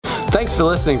Thanks for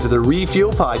listening to the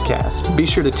Refuel Podcast. Be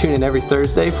sure to tune in every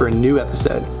Thursday for a new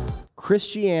episode.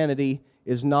 Christianity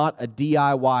is not a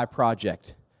DIY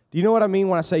project. Do you know what I mean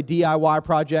when I say DIY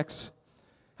projects?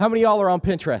 How many of y'all are on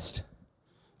Pinterest?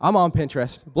 I'm on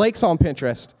Pinterest. Blake's on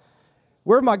Pinterest.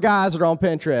 Where are my guys that are on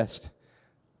Pinterest?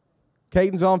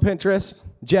 Caden's on Pinterest.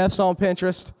 Jeff's on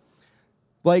Pinterest.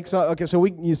 Blake's on, okay, so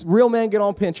real men get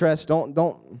on Pinterest.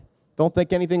 Don't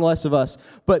think anything less of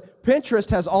us. But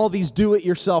Pinterest has all these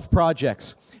do-it-yourself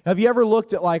projects. Have you ever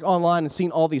looked at like online and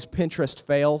seen all these Pinterest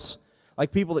fails?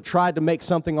 Like people that tried to make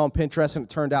something on Pinterest and it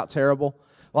turned out terrible.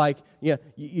 Like, yeah,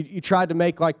 you tried to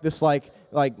make like this like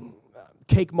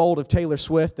cake mold of Taylor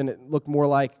Swift and it looked more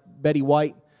like Betty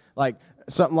White. Like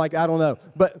something like, I don't know.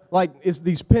 But like it's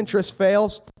these Pinterest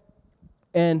fails.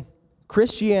 And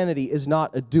Christianity is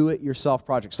not a do-it-yourself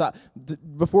project. So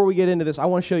before we get into this, I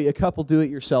want to show you a couple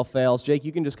do-it-yourself fails. Jake,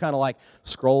 you can just kind of like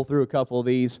scroll through a couple of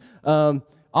these.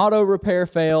 Auto repair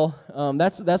fail.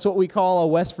 That's what we call a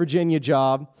West Virginia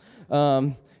job.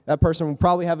 That person will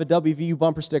probably have a WVU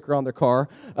bumper sticker on their car.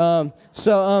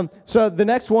 So the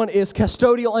next one is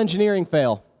custodial engineering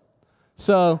fail.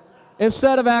 So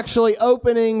instead of actually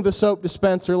opening the soap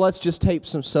dispenser, let's just tape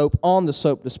some soap on the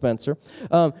soap dispenser.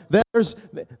 This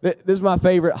is my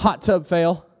favorite, hot tub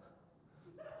fail.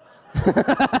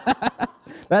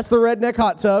 That's the redneck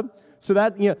hot tub. So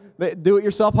that,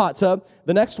 do-it-yourself hot tub.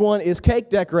 The next one is cake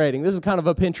decorating. This is kind of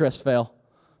a Pinterest fail.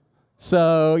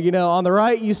 So, on the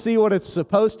right, you see what it's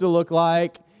supposed to look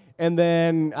like, and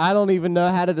then I don't even know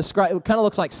how to describe it. It kind of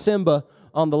looks like Simba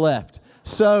on the left.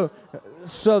 So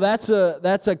that's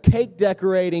a cake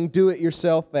decorating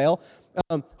do-it-yourself fail.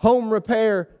 Home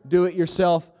repair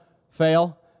do-it-yourself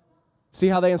fail. See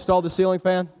how they installed the ceiling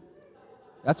fan?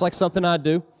 That's like something I'd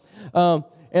do.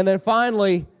 And then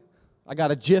finally, I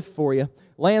got a GIF for you.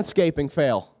 Landscaping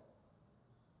fail.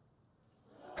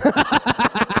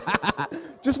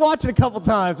 Just watch it a couple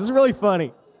times. It's really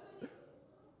funny.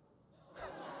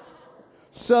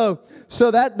 So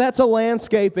that's a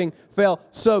landscaping fail.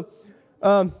 So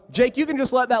Jake, you can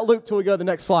just let that loop till we go to the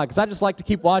next slide, because I just like to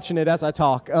keep watching it as I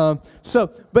talk.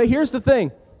 But here's the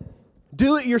thing.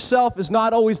 Do it yourself is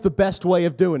not always the best way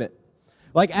of doing it.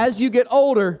 Like as you get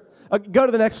older, go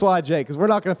to the next slide, Jake, because we're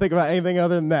not going to think about anything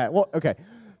other than that. Well, okay.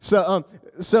 So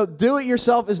do it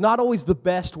yourself is not always the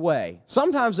best way.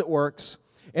 Sometimes it works.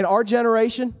 In our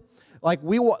generation, or at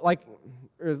least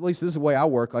this is the way I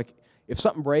work, like if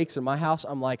something breaks in my house,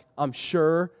 I'm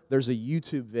sure there's a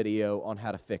YouTube video on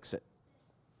how to fix it.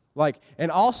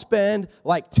 And I'll spend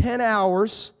 10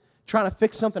 hours trying to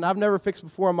fix something I've never fixed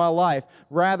before in my life,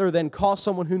 rather than call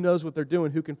someone who knows what they're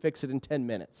doing who can fix it in 10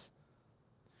 minutes.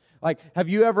 Have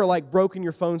you ever broken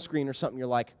your phone screen or something? You're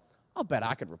like, I'll bet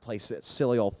I could replace that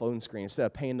silly old phone screen instead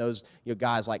of paying those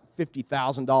guys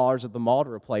 $50,000 at the mall to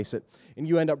replace it, and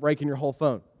you end up breaking your whole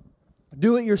phone.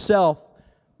 Do it yourself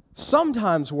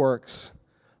sometimes works,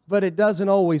 but it doesn't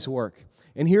always work.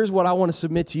 And here's what I want to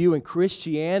submit to you. In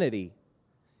Christianity,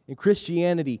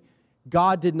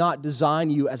 God did not design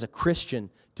you as a Christian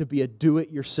to be a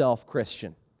do-it-yourself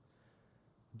Christian.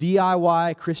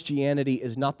 DIY Christianity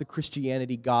is not the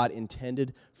Christianity God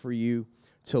intended for you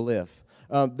to live.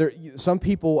 Some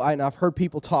people, I've heard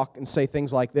people talk and say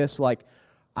things like this, I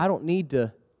don't need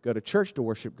to go to church to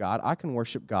worship God. I can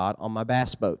worship God on my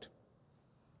bass boat.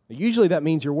 Usually that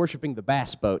means you're worshiping the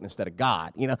bass boat instead of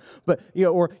God, But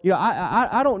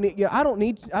I don't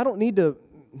need to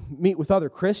meet with other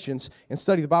Christians and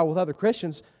study the Bible with other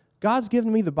Christians. God's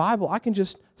given me the Bible. I can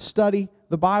just study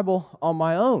the Bible on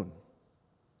my own.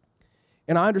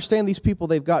 And I understand these people,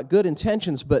 they've got good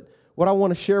intentions, but what I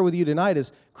want to share with you tonight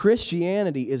is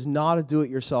Christianity is not a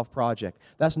do-it-yourself project.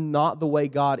 That's not the way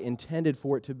God intended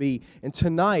for it to be. And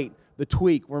tonight, the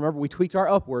tweak, remember we tweaked our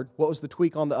upward. What was the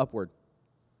tweak on the upward?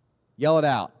 Yell it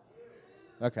out.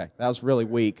 Okay, that was really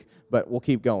weak, but we'll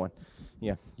keep going.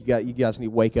 Yeah, you guys need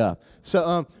to wake up.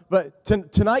 So, but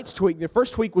tonight's tweak, the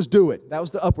first tweak was do it. That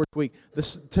was the upward tweak.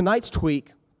 Tonight's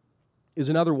tweak is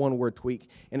another one-word tweak,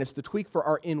 and it's the tweak for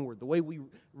our inward, the way we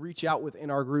reach out within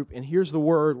our group. And here's the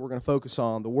word we're going to focus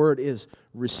on. The word is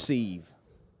receive.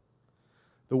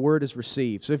 The word is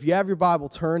receive. So if you have your Bible,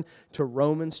 turn to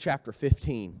Romans chapter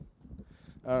 15.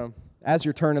 As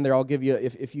you're turning there, I'll give you,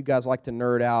 if you guys like to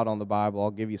nerd out on the Bible, I'll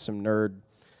give you some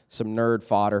nerd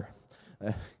fodder.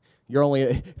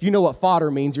 If you know what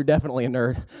fodder means, you're definitely a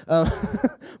nerd.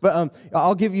 But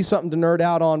I'll give you something to nerd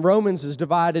out on. Romans is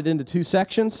divided into two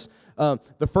sections.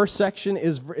 The first section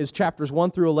is chapters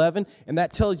 1 through 11, and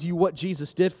that tells you what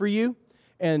Jesus did for you.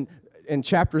 And and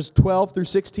chapters 12 through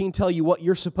 16 tell you what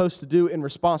you're supposed to do in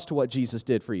response to what Jesus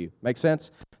did for you. Make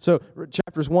sense? So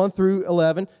chapters 1 through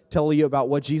 11 tell you about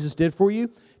what Jesus did for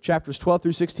you. Chapters 12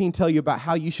 through 16 tell you about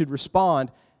how you should respond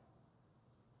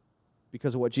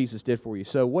because of what Jesus did for you.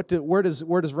 So where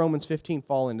does Romans 15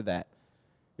 fall into that?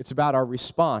 It's about our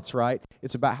response, right?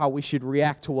 It's about how we should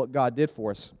react to what God did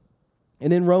for us.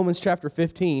 And in Romans chapter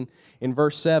 15, in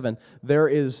verse 7,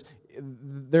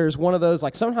 there's one of those,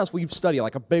 like sometimes we study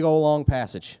like a big old long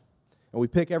passage, and we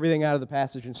pick everything out of the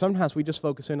passage, and sometimes we just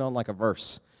focus in on like a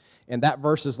verse. And that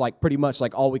verse is like pretty much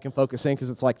like all we can focus in because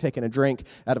it's like taking a drink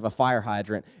out of a fire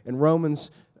hydrant. In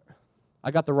Romans,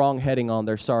 I got the wrong heading on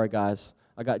there. Sorry, guys.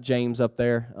 I got James up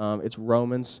there. It's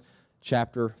Romans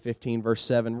chapter 15, verse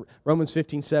 7. Romans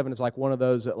 15:7 is like one of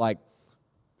those that like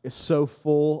is so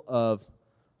full of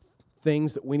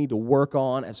things that we need to work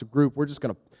on as a group. We're just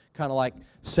going to kind of like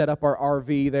set up our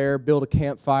RV there, build a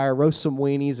campfire, roast some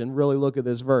weenies, and really look at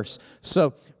this verse.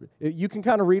 So you can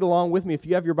kind of read along with me if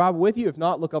you have your Bible with you. If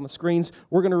not, look on the screens.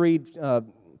 We're going to read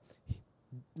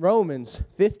Romans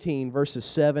 15, verses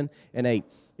 7 and 8.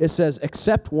 It says,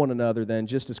 "Accept one another then,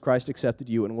 just as Christ accepted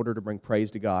you in order to bring praise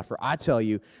to God. For I tell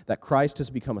you that Christ has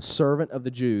become a servant of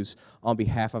the Jews on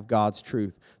behalf of God's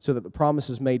truth, so that the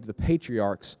promises made to the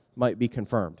patriarchs might be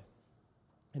confirmed.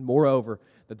 And moreover,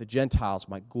 that the Gentiles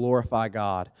might glorify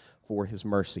God for his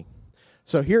mercy."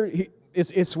 So here,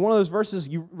 it's one of those verses,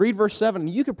 you read verse 7, and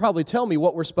you could probably tell me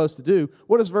what we're supposed to do.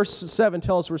 What does verse 7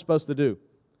 tell us we're supposed to do?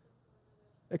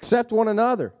 Accept one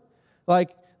another.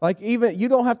 Like even, you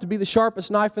don't have to be the sharpest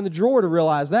knife in the drawer to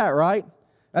realize that, right?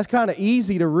 That's kind of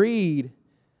easy to read,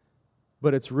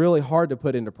 but it's really hard to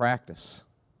put into practice.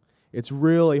 It's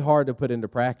really hard to put into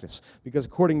practice because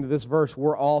according to this verse,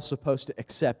 we're all supposed to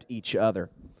accept each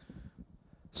other.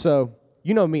 So,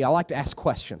 you know me, I like to ask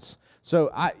questions.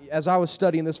 So, as I was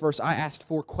studying this verse, I asked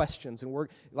 4 questions, and we're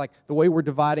like the way we're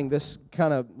dividing this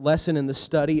kind of lesson in the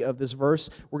study of this verse,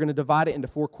 we're going to divide it into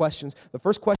 4 questions. The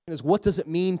first question is, what does it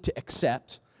mean to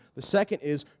accept? The second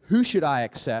is, who should I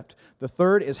accept? The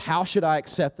third is, how should I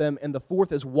accept them? And the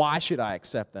fourth is, why should I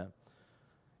accept them?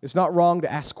 It's not wrong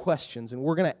to ask questions, and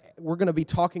we're going to be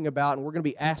talking about, and we're going to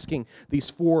be asking these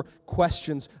 4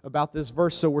 questions about this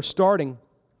verse. So we're starting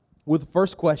with the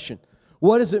first question.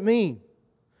 What does it mean?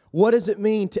 What does it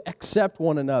mean to accept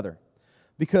one another?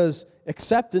 Because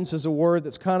acceptance is a word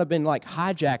that's kind of been like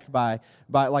hijacked by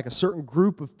like a certain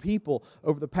group of people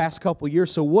over the past couple of years.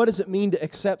 So what does it mean to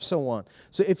accept someone?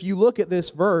 So if you look at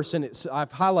this verse, and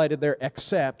I've highlighted there,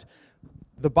 accept,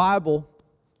 the Bible,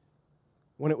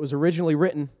 when it was originally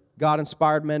written, God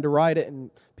inspired men to write it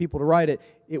and people to write it.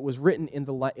 It was written in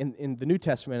the New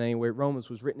Testament anyway.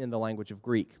 Romans was written in the language of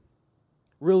Greek.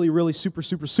 Really super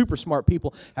smart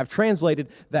people have translated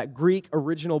that Greek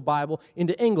original Bible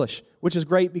into English, which is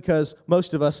great because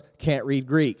most of us can't read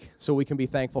Greek, so we can be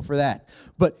thankful for that.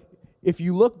 But if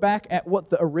you look back at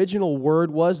what the original word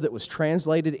was that was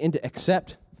translated into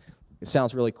accept, it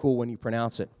sounds really cool when you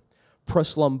pronounce it.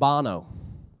 Proslambano.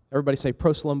 Everybody say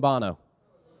proslambano.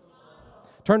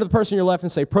 Turn to the person on your left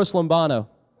and say proslambano.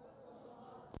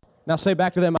 Now say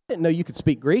back to them, I didn't know you could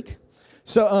speak Greek.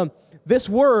 So this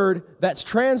word that's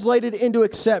translated into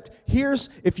accept,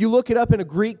 if you look it up in a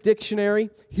Greek dictionary,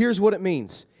 here's what it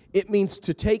means. It means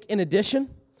to take in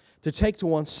addition, to take to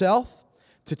oneself,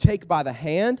 to take by the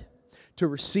hand, to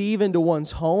receive into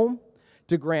one's home,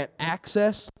 to grant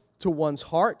access to one's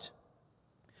heart,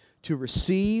 to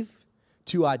receive,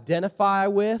 to identify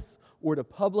with, or to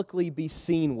publicly be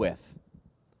seen with.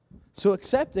 So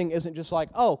accepting isn't just like,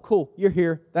 oh, cool, you're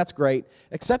here, that's great.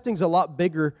 Accepting's a lot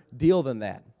bigger deal than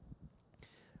that.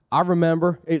 I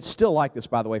remember, it's still like this,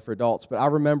 by the way, for adults, but I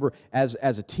remember as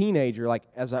a teenager, like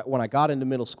when I got into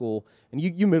middle school, and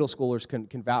you middle schoolers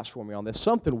can vouch for me on this,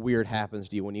 something weird happens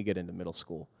to you when you get into middle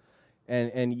school.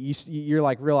 And you're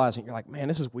like realizing, you're like, man,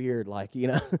 this is weird, like, you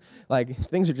know, like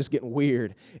things are just getting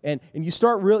weird. And you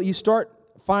start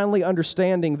finally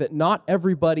understanding that not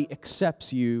everybody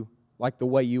accepts you like the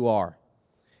way you are.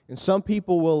 And some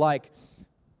people will like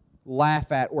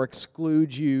laugh at or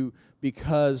exclude you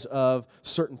because of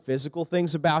certain physical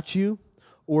things about you,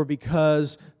 or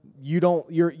because you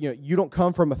don't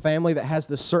come from a family that has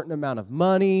this certain amount of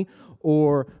money,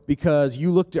 or because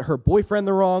you looked at her boyfriend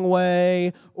the wrong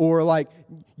way, or like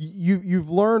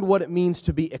you've learned what it means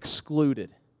to be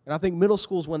excluded. And I think middle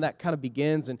school is when that kind of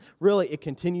begins, and really it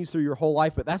continues through your whole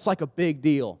life, but that's like a big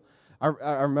deal.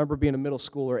 I remember being a middle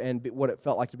schooler and what it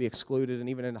felt like to be excluded, and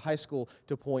even in high school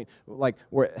to a point like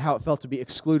how it felt to be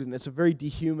excluded. And it's a very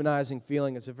dehumanizing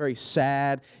feeling. It's a very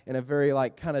sad and a very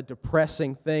like kind of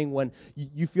depressing thing when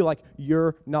you feel like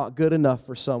you're not good enough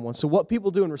for someone. So what people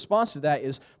do in response to that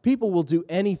is people will do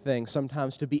anything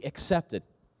sometimes to be accepted.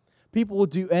 People will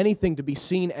do anything to be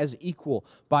seen as equal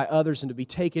by others and to be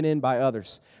taken in by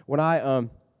others. When I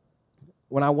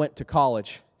went to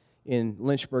college in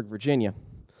Lynchburg, Virginia,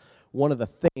 one of the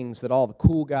things that all the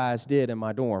cool guys did in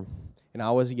my dorm, and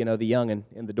I was, the youngin'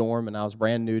 in the dorm, and I was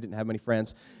brand new, didn't have many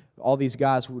friends. All these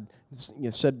guys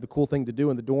said the cool thing to do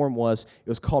in the dorm was, it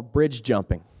was called bridge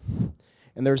jumping.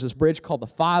 And there's this bridge called the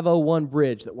 501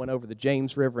 Bridge that went over the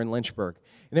James River in Lynchburg.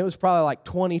 And it was probably like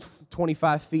 20,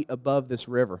 25 feet above this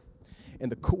river.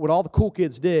 And what all the cool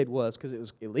kids did was, because it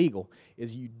was illegal,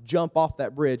 is you jump off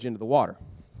that bridge into the water.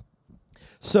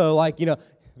 So,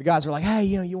 the guys are like, hey,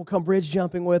 you want to come bridge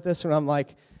jumping with us? And I'm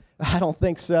like, I don't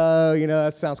think so.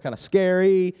 That sounds kind of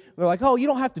scary. And they're like, oh, you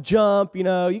don't have to jump. You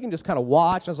can just kind of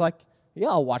watch. I was like, yeah,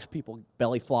 I'll watch people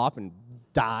belly flop and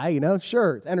die.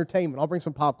 Sure, it's entertainment. I'll bring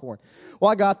some popcorn.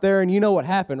 Well, I got there, and you know what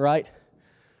happened, right?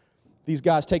 These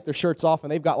guys take their shirts off,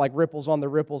 and they've got like ripples on their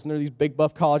ripples, and they're these big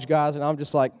buff college guys, and I'm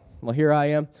just like, well, here I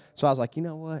am. So I was like, you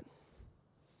know what?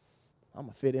 I'm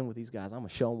going to fit in with these guys. I'm going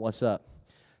to show them what's up.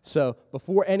 So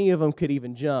before any of them could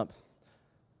even jump,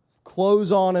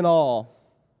 clothes on and all,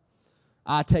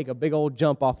 I take a big old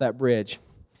jump off that bridge.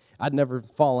 I'd never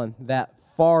fallen that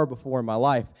far before in my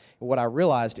life. And what I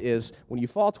realized is when you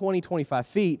fall 20, 25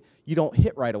 feet, you don't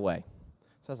hit right away.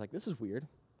 So I was like, this is weird.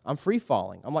 I'm free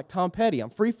falling. I'm like Tom Petty. I'm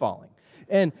free falling.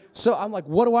 And so I'm like,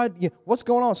 what's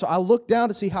going on? So I looked down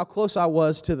to see how close I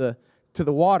was to the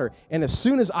water. And as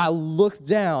soon as I looked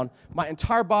down, my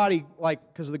entire body,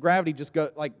 because of the gravity, just go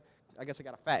I guess I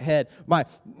got a fat head.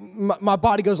 My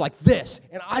body goes like this,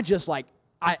 and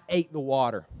I ate the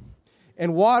water.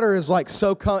 And water is it's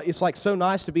so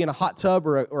nice to be in a hot tub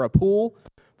or a pool.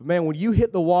 But man, when you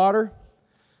hit the water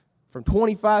from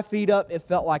 25 feet up, it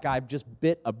felt like I just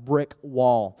bit a brick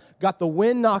wall. Got the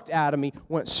wind knocked out of me,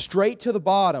 went straight to the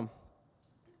bottom,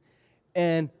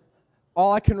 and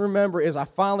all I can remember is I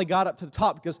finally got up to the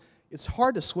top because it's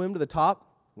hard to swim to the top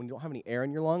when you don't have any air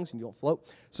in your lungs and you don't float.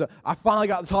 So I finally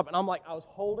got to the top, and I was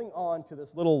holding on to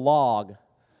this little log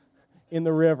in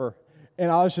the river, and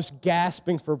I was just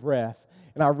gasping for breath.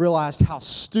 And I realized how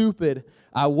stupid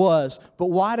I was. But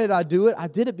why did I do it? I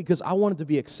did it because I wanted to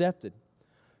be accepted.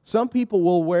 Some people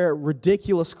will wear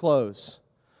ridiculous clothes.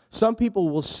 Some people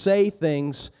will say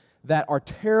things that are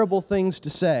terrible things to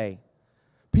say.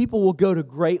 People will go to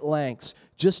great lengths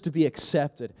just to be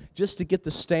accepted, just to get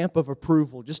the stamp of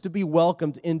approval, just to be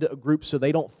welcomed into a group so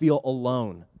they don't feel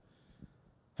alone.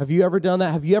 Have you ever done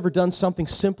that? Have you ever done something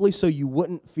simply so you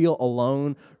wouldn't feel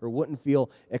alone or wouldn't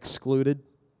feel excluded?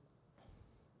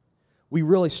 We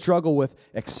really struggle with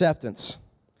acceptance.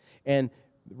 And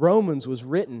Romans was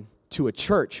written to a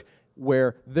church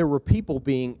where there were people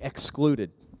being excluded.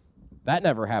 That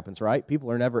never happens, right? People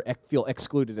never feel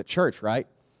excluded at church, right?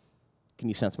 Can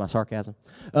you sense my sarcasm?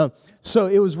 So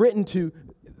it was written to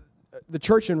the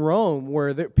church in Rome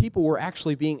where people were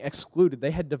actually being excluded.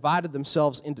 They had divided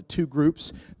themselves into two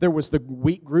groups. There was the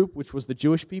weak group, which was the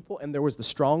Jewish people, and there was the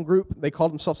strong group. They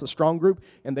called themselves the strong group,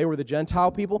 and they were the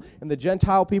Gentile people. And the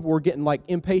Gentile people were getting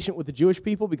impatient with the Jewish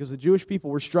people because the Jewish people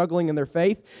were struggling in their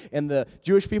faith, and the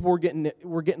Jewish people were getting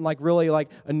really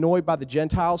annoyed by the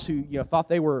Gentiles who thought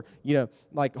they were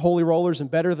holy rollers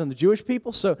and better than the Jewish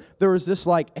people. So there was this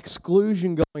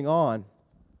exclusion going on.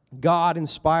 God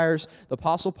inspires the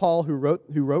Apostle Paul, who wrote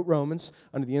Romans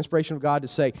under the inspiration of God, to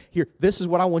say, here, this is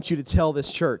what I want you to tell this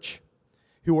church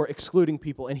who are excluding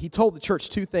people. And he told the church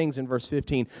two things in verse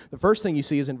 15. The first thing you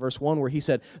see is in verse 1 where he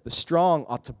said, the strong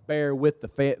ought to bear with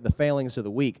the failings of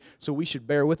the weak. So we should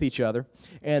bear with each other.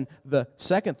 And the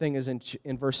second thing is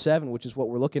in verse 7, which is what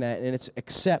we're looking at, and it's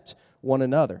accept one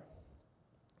another.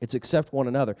 It's accept one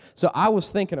another. So I was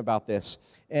thinking about this,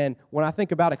 and when I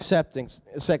think about acceptance,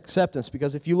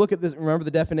 because if you look at this, remember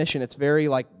the definition, it's very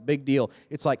big deal.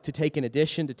 It's to take in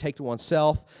addition, to take to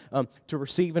oneself, to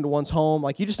receive into one's home.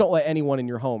 You just don't let anyone in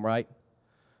your home, right?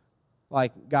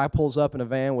 Guy pulls up in a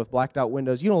van with blacked out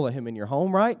windows, you don't let him in your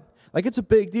home, right? It's a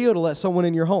big deal to let someone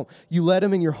in your home. You let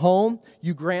them in your home,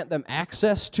 you grant them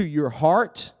access to your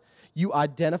heart. You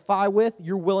identify with,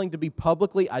 you're willing to be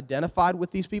publicly identified with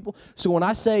these people. So when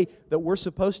I say that we're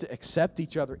supposed to accept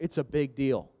each other, it's a big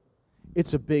deal.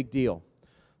 It's a big deal.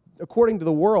 According to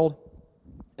the world,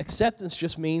 acceptance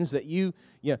just means that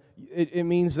it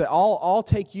means that I'll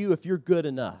take you if you're good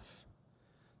enough.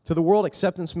 To the world,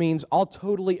 acceptance means I'll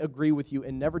totally agree with you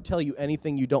and never tell you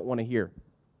anything you don't want to hear.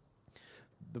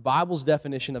 The Bible's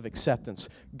definition of acceptance,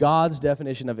 God's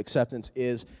definition of acceptance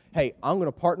is, hey, I'm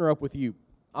going to partner up with you.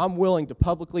 I'm willing to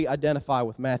publicly identify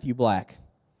with Matthew Black.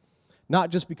 Not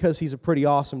just because he's a pretty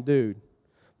awesome dude,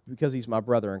 because he's my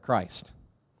brother in Christ.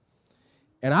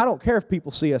 And I don't care if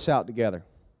people see us out together.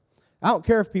 I don't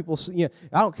care if people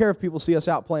see us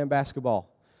out playing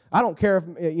basketball. I don't care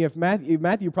if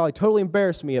Matthew probably totally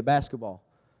embarrassed me at basketball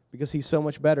because he's so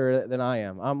much better than I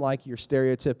am. I'm like your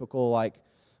stereotypical like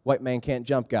white man can't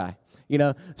jump guy, you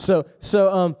know.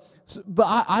 But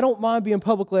I don't mind being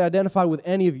publicly identified with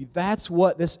any of you. That's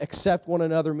what this accept one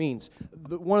another means.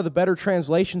 One of the better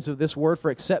translations of this word for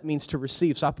accept means to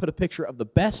receive. So I put a picture of the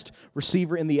best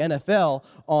receiver in the NFL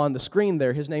on the screen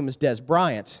there. His name is Dez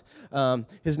Bryant.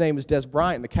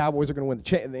 The Cowboys are going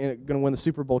to win the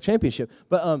Super Bowl championship.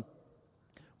 But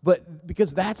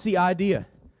because that's the idea.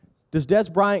 Does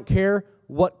Dez Bryant care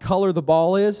what color the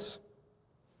ball is?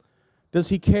 Does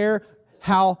he care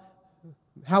how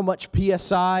much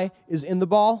PSI is in the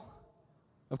ball?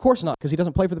 Of course not, because he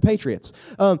doesn't play for the Patriots.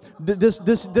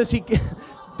 Does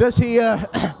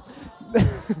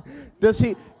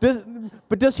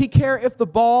he care if the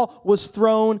ball was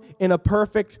thrown in a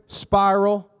perfect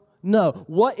spiral? No.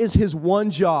 What is his one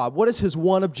job? What is his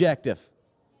one objective?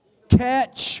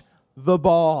 Catch the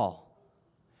ball.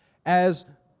 As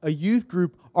a youth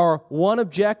group, our one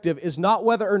objective is not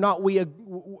whether or not we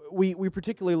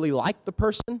particularly like the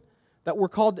person that we're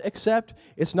called to accept.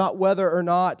 It's not whether or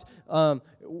not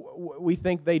we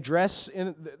think they dress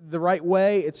in the right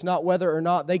way. It's not whether or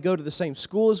not they go to the same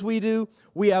school as we do.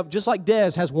 We have, just like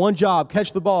Dez has one job,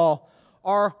 catch the ball,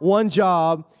 our one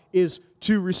job is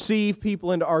to receive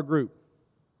people into our group.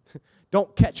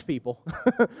 Don't catch people,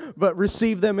 but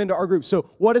receive them into our group. So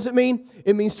what does it mean?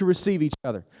 It means to receive each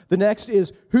other. The next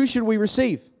is, who should we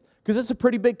receive? Because it's a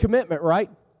pretty big commitment, right?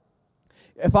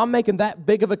 If I'm making that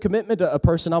big of a commitment to a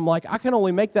person, I'm like, I can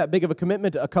only make that big of a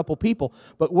commitment to a couple people.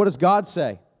 But what does God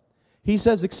say? He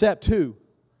says, accept who?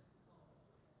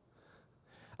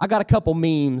 I got a couple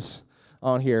memes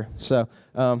on here, so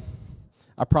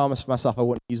I promised myself I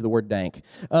wouldn't use the word dank.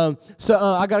 I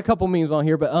got a couple memes on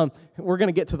here, but we're going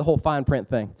to get to the whole fine print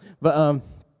thing. But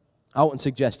I wouldn't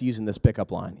suggest using this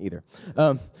pickup line either.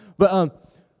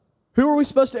 Who are we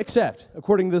supposed to accept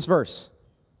according to this verse?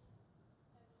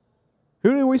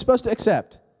 Who are we supposed to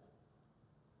accept?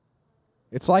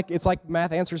 It's like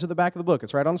math answers at the back of the book.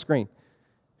 It's right on the screen.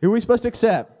 Who are we supposed to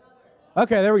accept?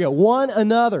 Okay, there we go. One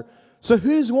another. So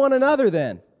who's one another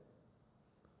then?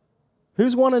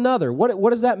 Who's one another? What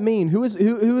does that mean?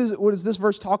 What is this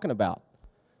verse talking about?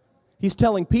 He's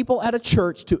telling people at a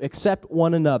church to accept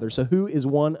one another. So who is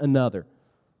one another?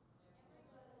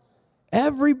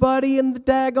 Everybody in the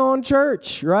daggone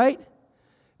church, right?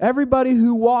 Everybody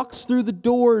who walks through the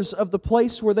doors of the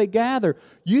place where they gather,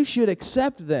 you should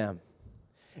accept them.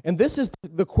 And this is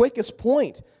the quickest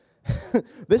point.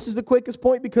 This is the quickest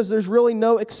point because there's really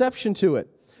no exception to it.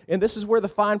 And this is where the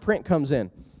fine print comes in.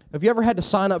 Have you ever had to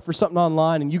sign up for something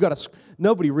online and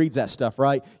nobody reads that stuff,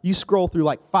 right? You scroll through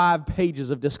like 5 pages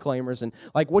of disclaimers and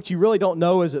like what you really don't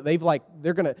know is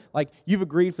that you've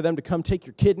agreed for them to come take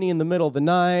your kidney in the middle of the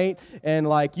night and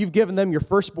like you've given them your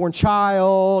firstborn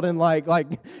child and like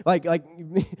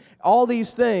all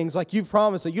these things like you've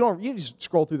promised that you just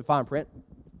scroll through the fine print.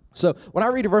 So when I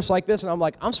read a verse like this and I'm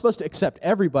like, I'm supposed to accept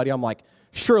everybody, I'm like,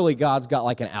 surely God's got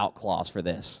like an out clause for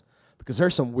this because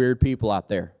there's some weird people out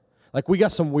there. Like, we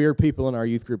got some weird people in our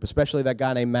youth group, especially that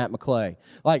guy named Matt McClay.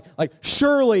 Like,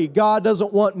 surely God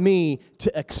doesn't want me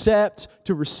to accept,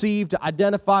 to receive, to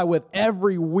identify with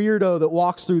every weirdo that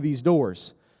walks through these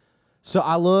doors. So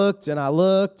I looked, and I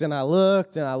looked, and I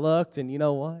looked, and I looked, and you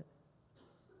know what?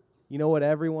 You know what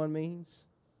everyone means?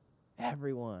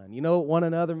 Everyone. You know what one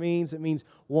another means? It means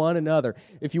one another.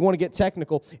 If you want to get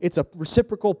technical, it's a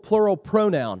reciprocal plural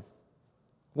pronoun.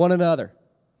 One another.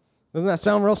 Doesn't that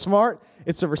sound real smart?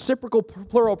 It's a reciprocal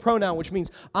plural pronoun, which means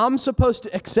I'm supposed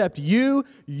to accept you,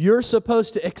 you're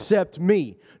supposed to accept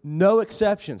me. No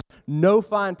exceptions. No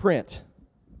fine print.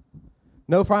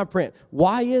 No fine print.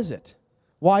 Why is it?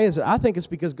 Why is it? I think it's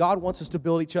because God wants us to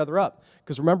build each other up.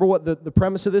 Because remember what the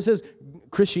premise of this is?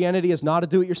 Christianity is not a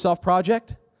do-it-yourself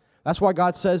project. That's why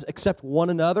God says accept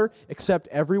one another, accept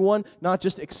everyone, not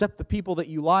just accept the people that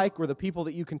you like or the people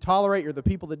that you can tolerate or the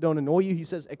people that don't annoy you. He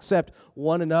says accept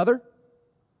one another.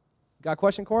 Got a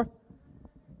question, Cora?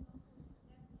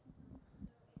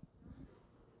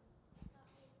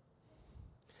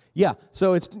 Yeah,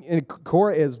 so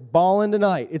Cora is balling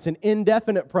tonight. It's an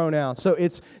indefinite pronoun, so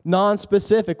it's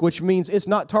non-specific, which means it's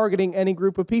not targeting any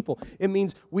group of people. It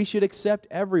means we should accept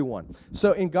everyone.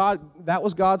 So in God, that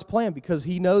was God's plan because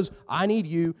he knows I need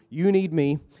you, you need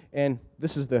me, and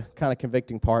this is the kind of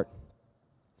convicting part.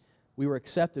 We were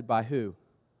accepted by who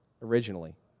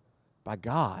originally? By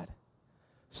God.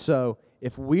 So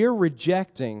if we're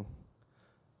rejecting...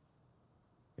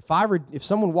 If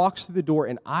someone walks through the door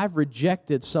and I've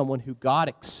rejected someone who God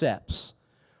accepts,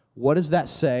 what does that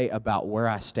say about where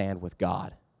I stand with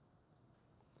God?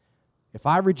 If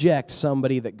I reject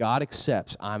somebody that God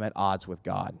accepts, I'm at odds with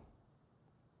God.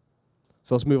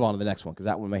 So let's move on to the next one because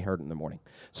that one may hurt in the morning.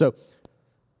 So,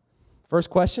 first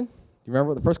question. Do you remember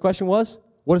what the first question was?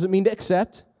 What does it mean to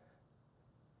accept?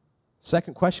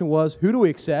 Second question was, who do we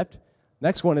accept?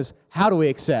 Next one is, how do we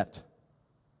accept?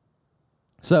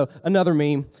 So, another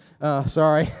meme.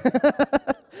 Sorry.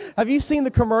 Have you seen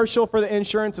the commercial for the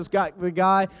insurance? It's got the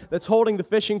guy that's holding the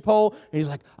fishing pole, and he's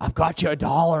like, I've got you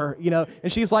 $1, you know,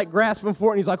 and she's like grasping for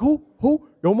it, and he's like, who, you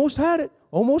almost had it,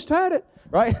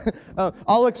 right?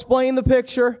 I'll explain the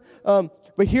picture,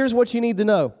 but here's what you need to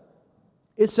know.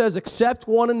 It says, accept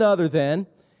one another then.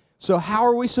 So how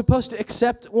are we supposed to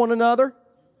accept one another?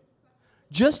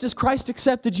 Just as Christ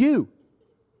accepted you.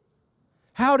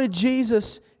 How did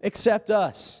Jesus accept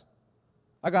us?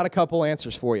 I got a couple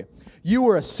answers for you. You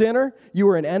were a sinner, you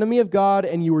were an enemy of God,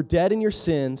 and you were dead in your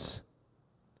sins,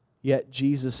 yet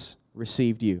Jesus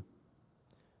received you.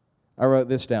 I wrote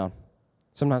this down.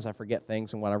 Sometimes I forget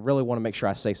things, and when I really want to make sure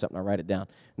I say something, I write it down. And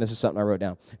this is something I wrote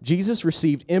down. Jesus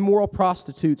received immoral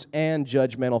prostitutes and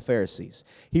judgmental Pharisees.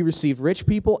 He received rich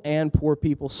people and poor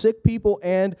people, sick people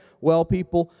and well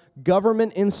people,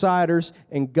 government insiders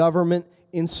and government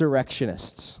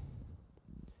insurrectionists.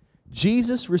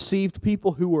 Jesus received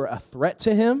people who were a threat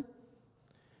to him.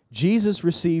 Jesus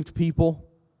received people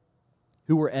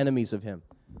who were enemies of him.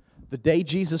 The day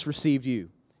Jesus received you,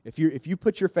 if you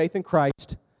put your faith in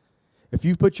Christ,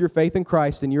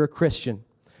 and you're a Christian,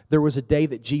 there was a day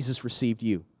that Jesus received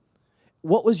you.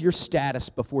 What was your status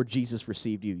before Jesus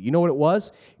received you? You know what it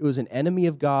was? It was an enemy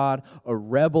of God, a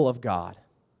rebel of God.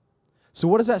 So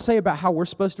what does that say about how we're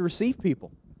supposed to receive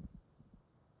people?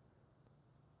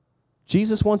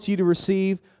 Jesus wants you to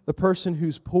receive the person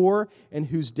who's poor and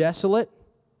who's desolate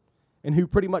and who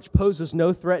pretty much poses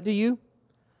no threat to you.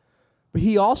 But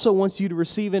he also wants you to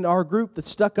receive in our group the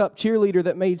stuck-up cheerleader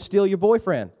that may steal your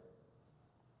boyfriend.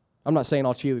 I'm not saying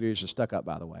all cheerleaders are stuck up,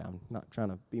 by the way. I'm not trying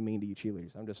to be mean to you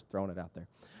cheerleaders. I'm just throwing it out there.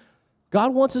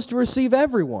 God wants us to receive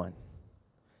everyone.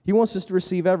 He wants us to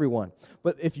receive everyone.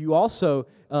 But if you also...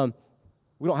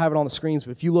 we don't have it on the screens, but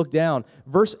if you look down,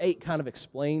 verse 8 kind of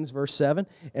explains verse 7,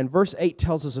 and verse 8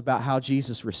 tells us about how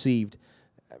Jesus received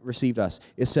us.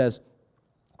 It says,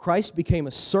 Christ became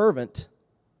a servant.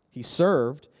 He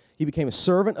became a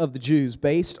servant of the Jews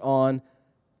based on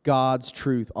God's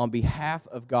truth, on behalf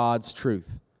of God's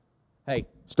truth. Hey,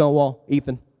 Stonewall,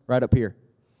 Ethan, right up here.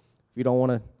 If you don't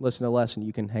want to listen to the lesson,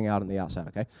 you can hang out on the outside,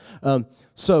 okay?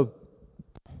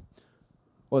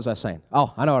 What was I saying?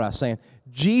 Oh, I know what I was saying.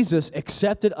 Jesus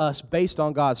accepted us based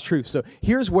on God's truth. So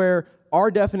here's where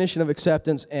our definition of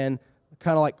acceptance and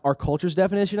kind of like our culture's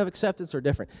definition of acceptance are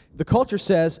different. The culture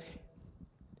says,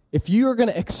 if you are going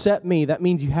to accept me, that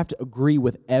means you have to agree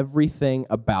with everything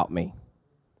about me.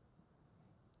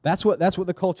 That's what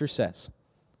the culture says.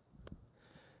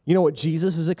 You know what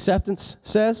Jesus' acceptance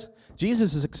says?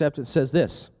 Jesus' acceptance says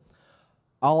this: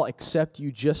 I'll accept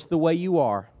you just the way you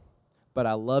are, but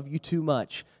I love you too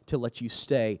much to let you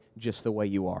stay just the way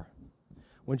you are.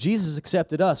 When Jesus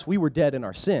accepted us, we were dead in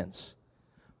our sins.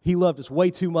 He loved us way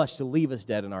too much to leave us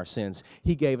dead in our sins.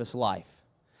 He gave us life.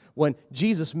 When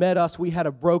Jesus met us, we had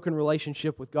a broken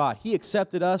relationship with God. He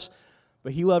accepted us,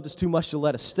 but he loved us too much to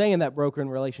let us stay in that broken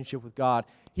relationship with God.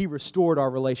 He restored our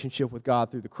relationship with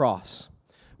God through the cross.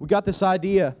 We got this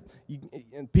idea,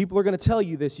 and people are going to tell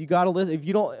you this. You got to listen. If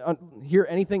you don't hear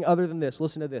anything other than this,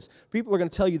 listen to this. People are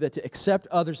going to tell you that to accept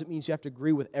others, it means you have to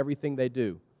agree with everything they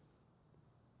do.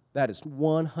 That is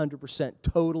 100%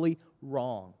 totally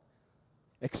wrong.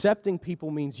 Accepting people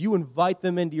means you invite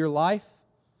them into your life,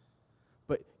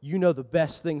 but you know the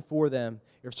best thing for them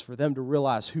is for them to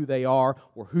realize who they are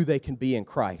or who they can be in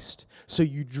Christ. So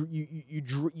you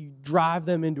drive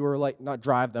them into a, not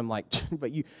drive them like,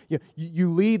 but you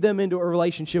lead them into a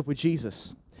relationship with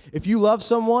Jesus. If you love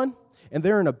someone and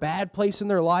they're in a bad place in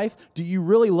their life, do you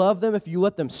really love them if you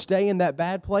let them stay in that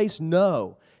bad place?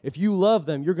 No. If you love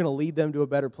them, you're going to lead them to a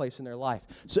better place in their life.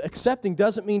 So accepting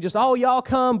doesn't mean just, oh, y'all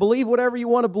come, believe whatever you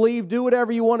want to believe, do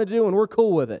whatever you want to do, and we're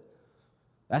cool with it.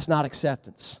 That's not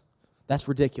acceptance. That's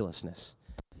ridiculousness.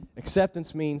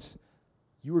 Acceptance means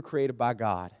you were created by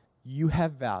God. You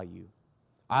have value.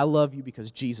 I love you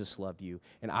because Jesus loved you,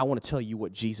 and I want to tell you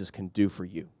what Jesus can do for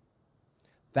you.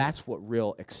 That's what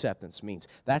real acceptance means.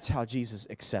 That's how Jesus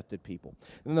accepted people.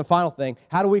 And then the final thing,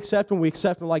 how do we accept them? We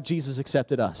accept them like Jesus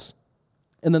accepted us.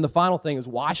 And then the final thing is,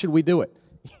 why should we do it?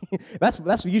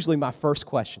 That's usually my first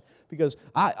question, because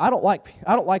I don't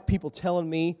like people telling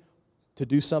me to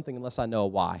do something unless I know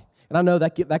why. And I know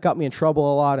that got me in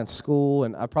trouble a lot in school,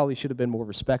 and I probably should have been more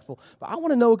respectful. But I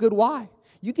want to know a good why.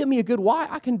 You give me a good why,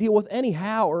 I can deal with any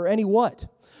how or any what.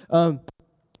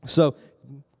 So,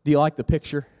 do you like the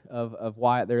picture of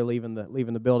Wyatt there leaving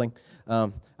the building?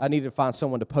 I needed to find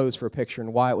someone to pose for a picture,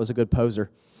 and Wyatt was a good poser,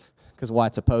 because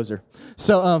Wyatt's a poser.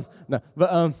 So,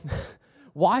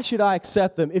 why should I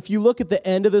accept them? If you look at the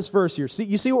end of this verse here,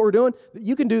 you see what we're doing?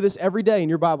 You can do this every day in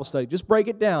your Bible study. Just break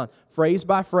it down, phrase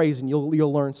by phrase, and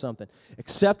you'll learn something.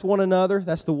 Accept one another,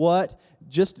 that's the what.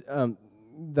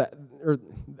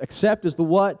 Accept is the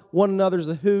what, one another is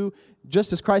the who.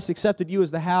 Just as Christ accepted you as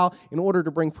the how, in order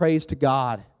to bring praise to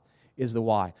God is the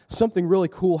why. Something really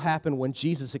cool happened when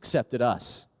Jesus accepted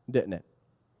us, didn't it?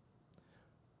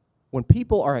 When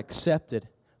people are accepted,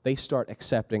 they start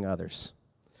accepting others.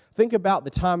 Think about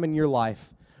the time in your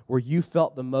life where you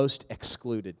felt the most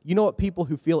excluded. You know what people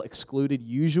who feel excluded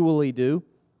usually do?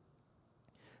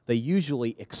 They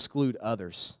usually exclude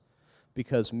others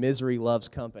because misery loves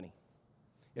company.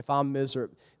 If I'm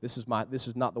miserable, this is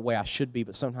not the way I should be,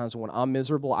 but sometimes when I'm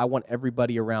miserable, I want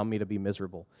everybody around me to be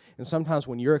miserable. And sometimes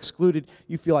when you're excluded,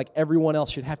 you feel like everyone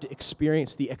else should have to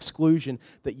experience the exclusion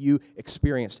that you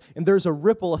experienced. And there's a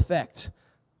ripple effect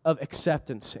of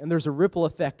acceptance, and there's a ripple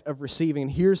effect of receiving.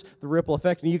 And here's the ripple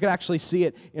effect, and you can actually see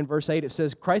it in verse 8. It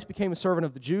says, Christ became a servant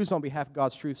of the Jews on behalf of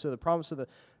God's truth, so the promise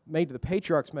made to the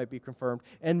patriarchs might be confirmed,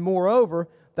 and moreover,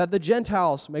 that the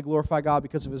Gentiles may glorify God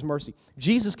because of his mercy.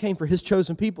 Jesus came for his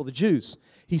chosen people, the Jews.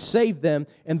 He saved them,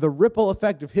 and the ripple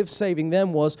effect of him saving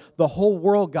them was the whole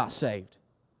world got saved.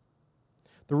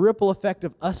 The ripple effect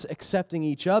of us accepting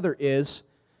each other is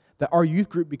that our youth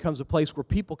group becomes a place where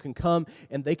people can come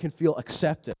and they can feel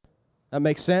accepted. That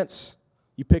makes sense?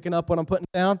 You picking up what I'm putting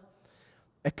down?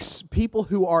 People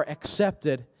who are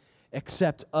accepted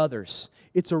accept others.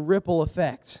 It's a ripple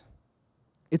effect.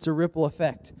 It's a ripple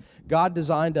effect. God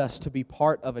designed us to be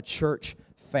part of a church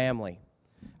family.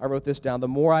 I wrote this down. The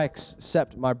more I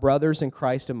accept my brothers in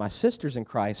Christ and my sisters in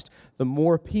Christ, the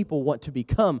more people want to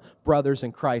become brothers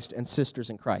in Christ and sisters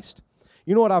in Christ.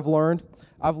 You know what I've learned?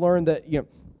 I've learned that,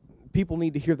 people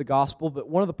need to hear the gospel, but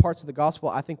one of the parts of the gospel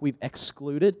I think we've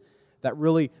excluded that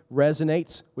really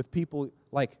resonates with people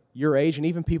like your age and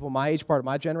even people my age, part of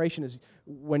my generation, is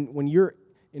when you're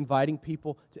inviting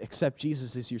people to accept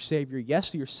Jesus as your Savior.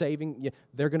 Yes, you're saving.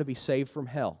 They're going to be saved from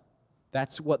hell.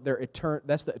 That's what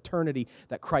that's the eternity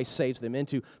that Christ saves them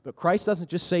into. But Christ doesn't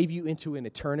just save you into an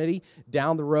eternity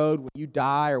down the road when you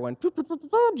die or when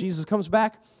Jesus comes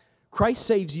back. Christ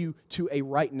saves you to a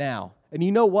right now. And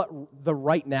you know what the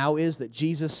right now is that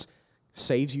Jesus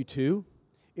saves you to?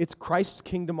 It's Christ's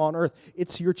kingdom on earth.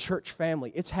 It's your church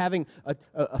family. It's having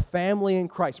a family in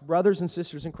Christ, brothers and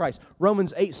sisters in Christ.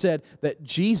 Romans 8 said that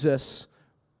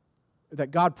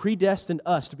that God predestined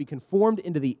us to be conformed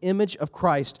into the image of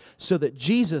Christ so that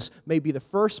Jesus may be the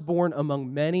firstborn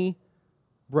among many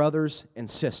brothers and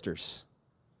sisters.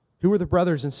 Who are the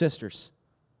brothers and sisters?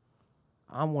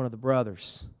 I'm one of the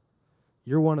brothers.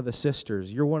 You're one of the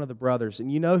sisters. You're one of the brothers.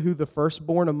 And you know who the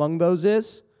firstborn among those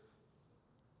is?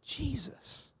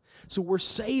 Jesus. So we're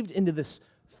saved into this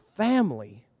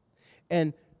family.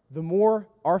 And the more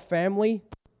our family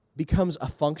becomes a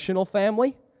functional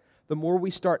family, the more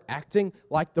we start acting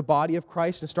like the body of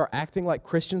Christ and start acting like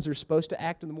Christians are supposed to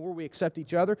act, and the more we accept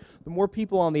each other, the more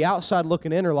people on the outside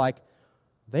looking in are like,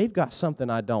 they've got something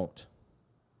I don't.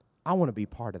 I want to be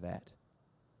part of that.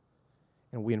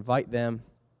 And we invite them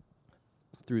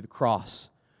through the cross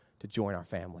to join our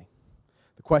family.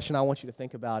 The question I want you to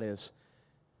think about is,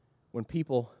 when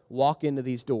people walk into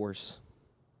these doors,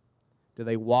 do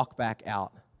they walk back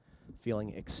out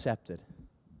feeling accepted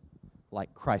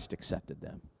like Christ accepted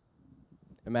them?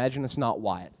 Imagine it's not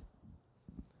Wyatt.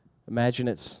 Imagine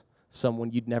it's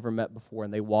someone you'd never met before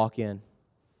and they walk in.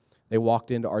 They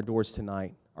walked into our doors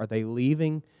tonight. Are they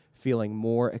leaving feeling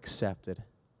more accepted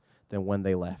than when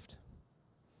they left?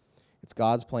 It's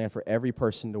God's plan for every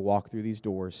person to walk through these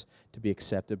doors to be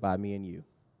accepted by me and you.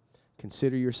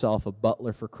 Consider yourself a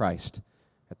butler for Christ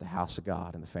at the house of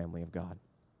God and the family of God.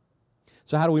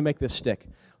 So how do we make this stick?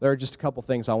 There are just a couple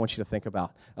things I want you to think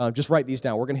about. Just write these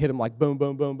down. We're going to hit them like boom,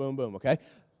 boom, boom, boom, boom, okay?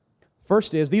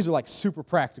 First is, these are like super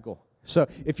practical. So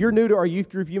if you're new to our youth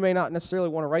group, you may not necessarily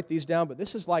want to write these down, but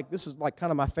this is like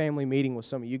kind of my family meeting with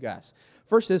some of you guys.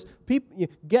 First is,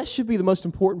 guests should be the most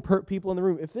important people in the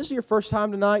room. If this is your first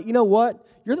time tonight, you know what?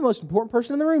 You're the most important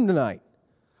person in the room tonight.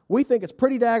 We think it's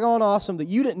pretty daggone awesome that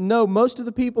you didn't know most of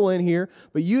the people in here,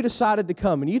 but you decided to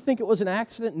come. And you think it was an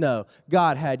accident? No.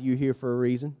 God had you here for a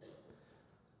reason.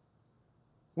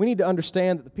 We need to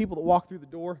understand that the people that walk through the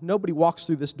door, nobody walks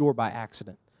through this door by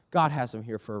accident. God has them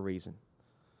here for a reason.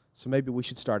 So maybe we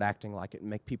should start acting like it and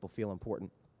make people feel important.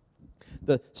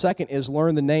 The second is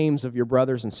learn the names of your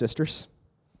brothers and sisters.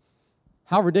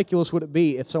 How ridiculous would it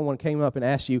be if someone came up and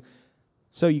asked you,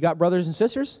 so you got brothers and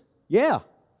sisters? Yeah.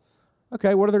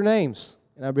 Okay, what are their names?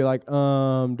 And I'd be like,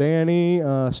 Danny,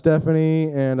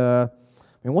 Stephanie, and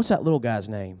what's that little guy's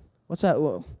name? What's that?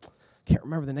 Can't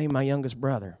remember the name of my youngest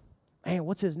brother. Man,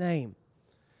 what's his name?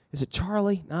 Is it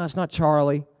Charlie? No, it's not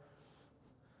Charlie.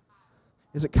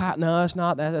 Is it Kyle? No, it's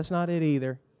not that. That's not it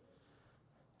either.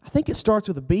 I think it starts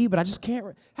with a B, but I just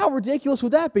can't. How ridiculous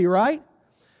would that be, right?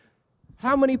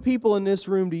 How many people in this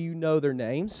room do you know their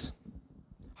names?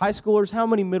 High schoolers, how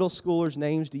many middle schoolers'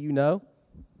 names do you know?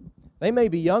 They may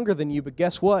be younger than you, but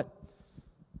guess what?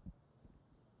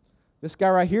 This guy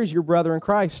right here is your brother in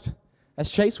Christ. As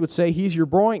Chase would say, he's your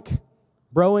broink,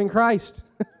 bro in Christ.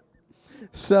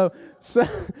 So,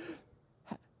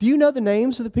 do you know the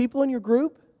names of the people in your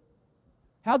group?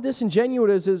 How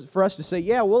disingenuous is it for us to say,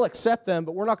 yeah, we'll accept them,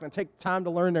 but we're not going to take the time to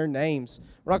learn their names.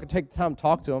 We're not going to take the time to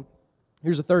talk to them.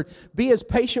 Here's a third. Be as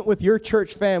patient with your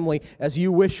church family as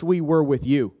you wish we were with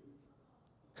you.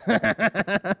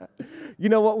 You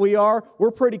know what we are?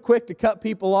 We're pretty quick to cut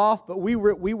people off, but we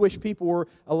wish people were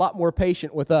a lot more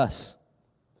patient with us.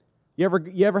 You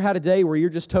ever had a day where you're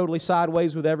just totally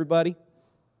sideways with everybody?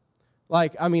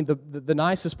 Like, I mean, the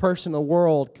nicest person in the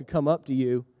world could come up to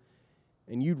you,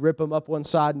 and you'd rip them up one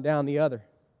side and down the other.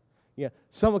 Yeah,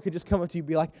 someone could just come up to you and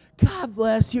be like, God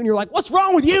bless you. And you're like, what's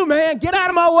wrong with you, man? Get out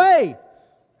of my way.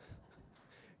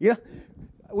 Yeah,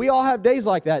 we all have days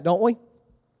like that, don't we?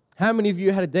 How many of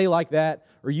you had a day like that,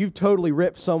 or you've totally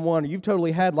ripped someone, or you've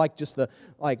totally had just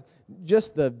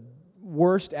the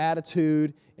worst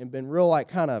attitude and been real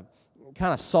kind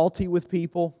of salty with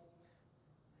people?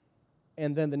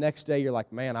 And then the next day you're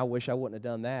like, man, I wish I wouldn't have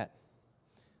done that.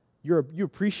 You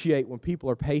appreciate when people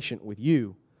are patient with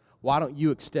you. Why don't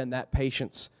you extend that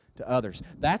patience to others?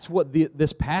 That's what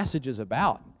this passage is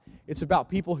about. It's about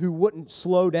people who wouldn't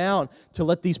slow down to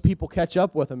let these people catch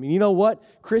up with them. And you know what?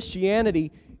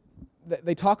 Christianity,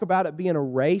 they talk about it being a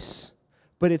race,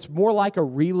 but it's more like a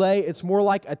relay. It's more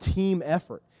like a team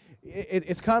effort.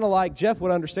 It's kind of like, Jeff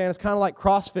would understand, it's kind of like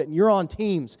CrossFit, and you're on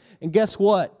teams. And guess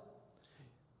what?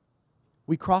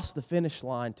 We cross the finish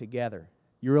line together.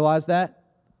 You realize that?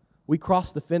 We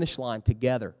cross the finish line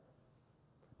together.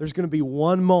 There's going to be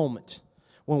one moment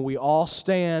when we all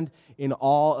stand in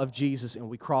awe of Jesus and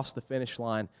we cross the finish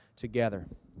line together.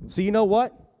 So you know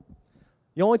what?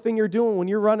 The only thing you're doing when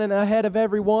you're running ahead of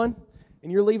everyone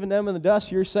and you're leaving them in the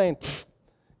dust, you're saying,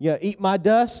 yeah, eat my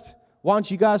dust. Why don't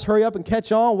you guys hurry up and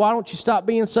catch on? Why don't you stop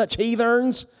being such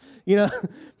heathens? You know,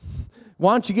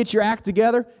 why don't you get your act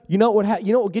together? You know what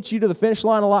would get you to the finish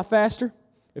line a lot faster?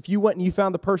 If you went and you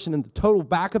found the person in the total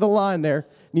back of the line there,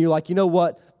 and you're like, you know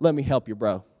what? Let me help you,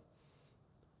 bro.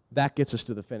 That gets us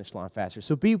to the finish line faster.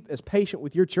 So be as patient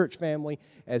with your church family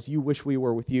as you wish we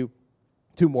were with you.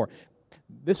 Two more.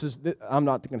 I'm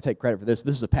not going to take credit for this.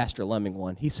 This is a Pastor Lemming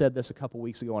one. He said this a couple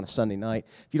weeks ago on a Sunday night.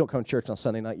 If you don't come to church on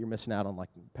Sunday night, you're missing out on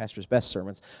Pastor's best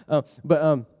sermons.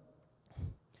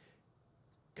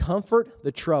 Comfort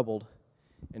the troubled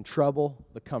and trouble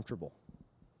the comfortable.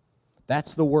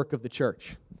 That's the work of the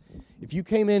church. If you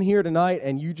came in here tonight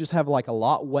and you just have a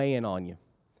lot weighing on you,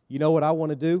 you know what I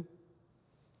want to do?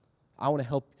 I want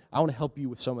to help you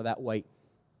with some of that weight.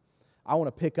 I want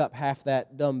to pick up half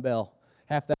that dumbbell,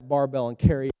 half that barbell, and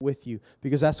carry it with you,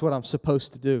 because that's what I'm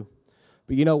supposed to do.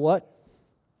 But you know what?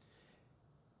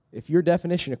 If your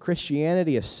definition of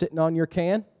Christianity is sitting on your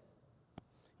can,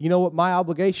 you know what my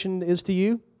obligation is to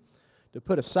you? To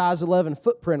put a size 11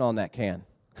 footprint on that can.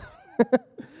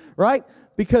 Right?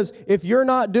 Because if you're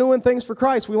not doing things for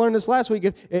Christ, we learned this last week,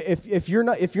 if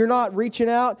you're not reaching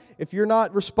out, if you're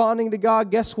not responding to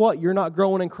God, guess what? You're not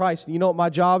growing in Christ. And you know what my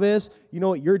job is? You know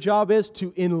what your job is?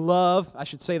 To in love, I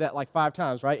should say that 5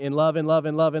 times, right? In love, in love,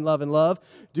 in love, in love, in love.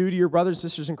 Do to your brothers and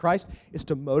sisters in Christ is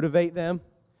to motivate them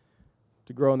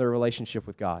to grow in their relationship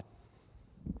with God.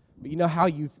 But you know how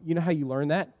you learn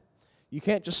that? You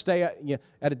can't just stay at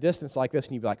a distance like this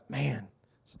and you be like, man,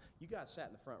 you guys sat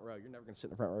in the front row. You're never going to sit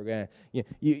in the front row again.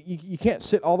 You can't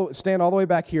stand all the way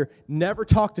back here. Never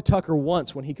talk to Tucker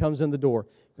once when he comes in the door.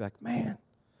 Be like, man,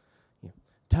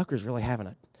 Tucker's really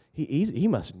having he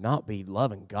must not be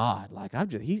loving God. Like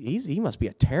he must be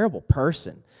a terrible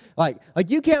person. Like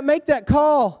you can't make that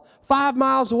call 5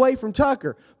 miles away from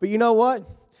Tucker. But you know what?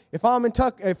 If I'm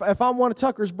one of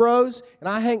Tucker's bros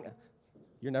and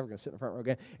you're never going to sit in the front row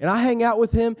again. And I hang out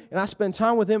with him, and I spend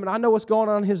time with him, and I know what's going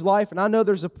on in his life, and I know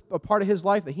there's a part of his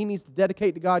life that he needs to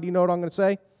dedicate to God. You know what I'm going to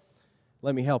say?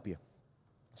 Let me help you.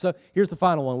 So here's the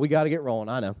final one. We got to get rolling,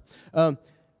 I know.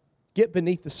 Get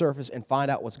beneath the surface and find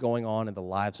out what's going on in the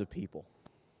lives of people.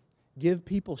 Give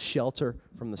people shelter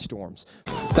from the storms.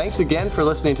 Thanks again for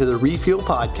listening to the Refuel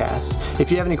Podcast. If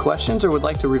you have any questions or would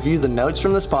like to review the notes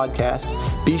from this podcast,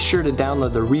 be sure to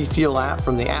download the Refuel app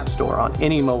from the App Store on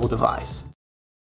any mobile device.